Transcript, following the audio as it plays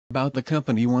About the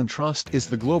company. ONETRUST is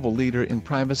the global leader in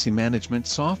privacy management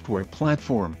software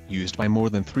platform used by more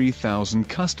than 3,000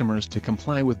 customers to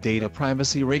comply with data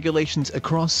privacy regulations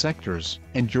across sectors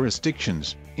and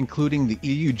jurisdictions, including the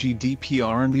EU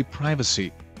GDPR and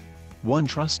e-privacy.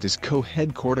 ONETRUST is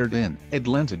co-headquartered in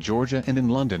Atlanta, Georgia and in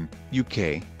London,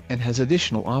 UK, and has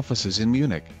additional offices in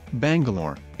Munich,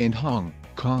 Bangalore, and Hong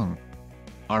Kong.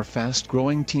 Our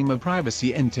fast-growing team of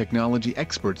privacy and technology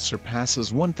experts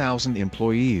surpasses 1,000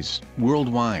 employees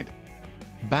worldwide.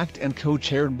 Backed and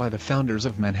co-chaired by the founders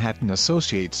of Manhattan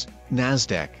Associates,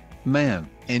 Nasdaq, MAN,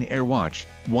 and AirWatch,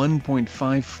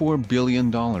 $1.54 billion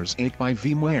aided by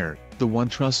VMware, the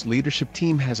ONETRUST leadership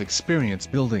team has experience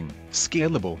building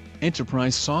scalable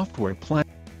enterprise software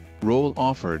platforms. Role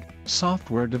offered: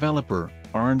 software developer,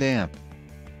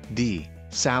 R&D.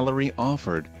 Salary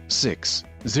offered: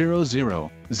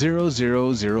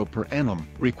 $6,000 per annum.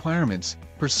 Requirements: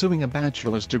 pursuing a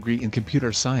bachelor's degree in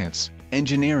computer science,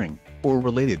 engineering, or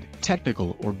related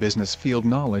technical or business field,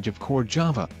 knowledge of core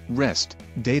Java, REST,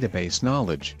 database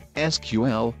knowledge,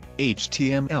 SQL,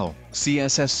 HTML,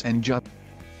 CSS and Java.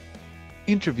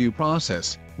 Interview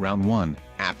process: Round 1,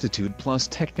 Aptitude plus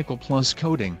Technical plus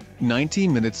Coding, 90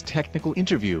 minutes technical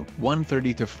interview,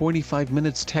 1:30 to 45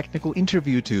 minutes technical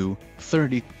interview,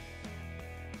 2:30.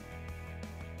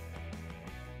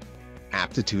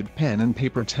 Aptitude pen and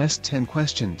paper test, 10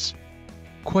 questions.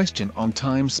 Question on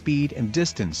time, speed and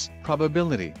distance,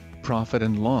 probability, profit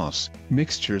and loss,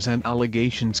 mixtures and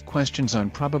allegations. Questions on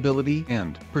probability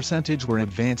and percentage were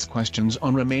advanced questions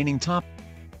on remaining top.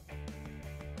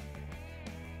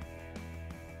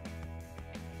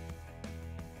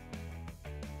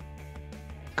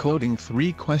 Coding: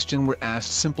 3 questions were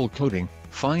asked. Simple coding: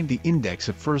 find the index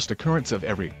of first occurrence of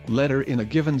every letter in a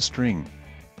given string.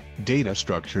 Data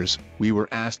structures: we were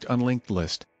asked unlinked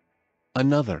list.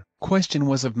 Another question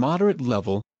was of moderate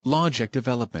level, logic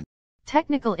development.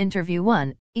 Technical interview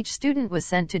 1, each student was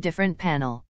sent to different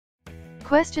panel.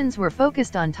 Questions were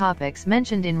focused on topics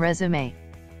mentioned in resume.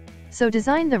 So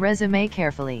design the resume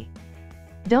carefully.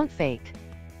 Don't fake.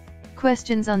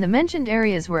 Questions on the mentioned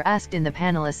areas were asked in the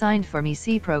panel assigned for me: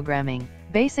 C programming,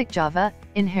 basic Java,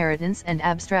 inheritance and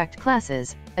abstract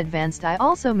classes, advanced. I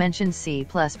also mentioned C++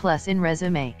 in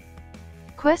resume.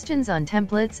 Questions on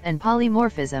templates and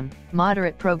polymorphism: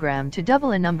 moderate program to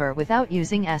double a number without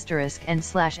using asterisk and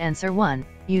slash. Answer 1,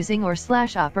 using or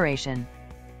slash operation.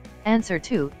 Answer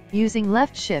 2, using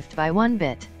left shift by 1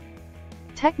 bit.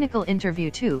 Technical interview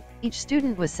 2, each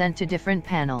student was sent to different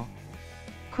panel.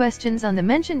 Questions on the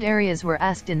mentioned areas were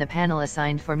asked in the panel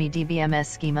assigned for me: DBMS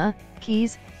schema,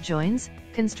 keys, joins,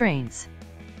 constraints.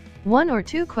 1 or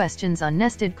 2 questions on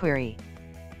nested query.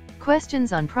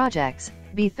 Questions on projects: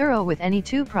 be thorough with any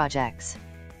 2 projects.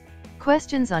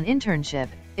 Questions on internship,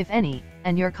 if any,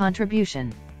 and your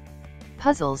contribution.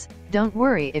 Puzzles: don't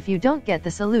worry if you don't get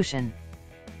the solution.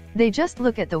 They just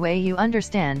look at the way you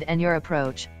understand and your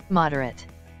approach. Moderate.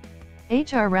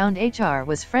 HR round: HR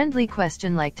was friendly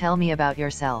question like tell me about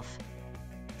yourself.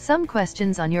 Some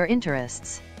questions on your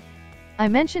interests. I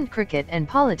mentioned cricket and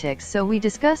politics, so we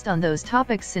discussed on those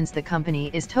topics since the company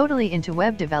is totally into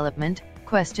web development.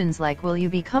 Questions like will you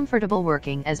be comfortable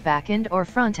working as backend or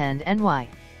frontend and why?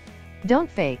 Don't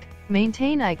fake,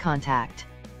 maintain eye contact.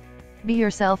 Be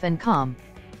yourself and calm.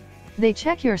 They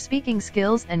check your speaking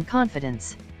skills and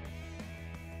confidence.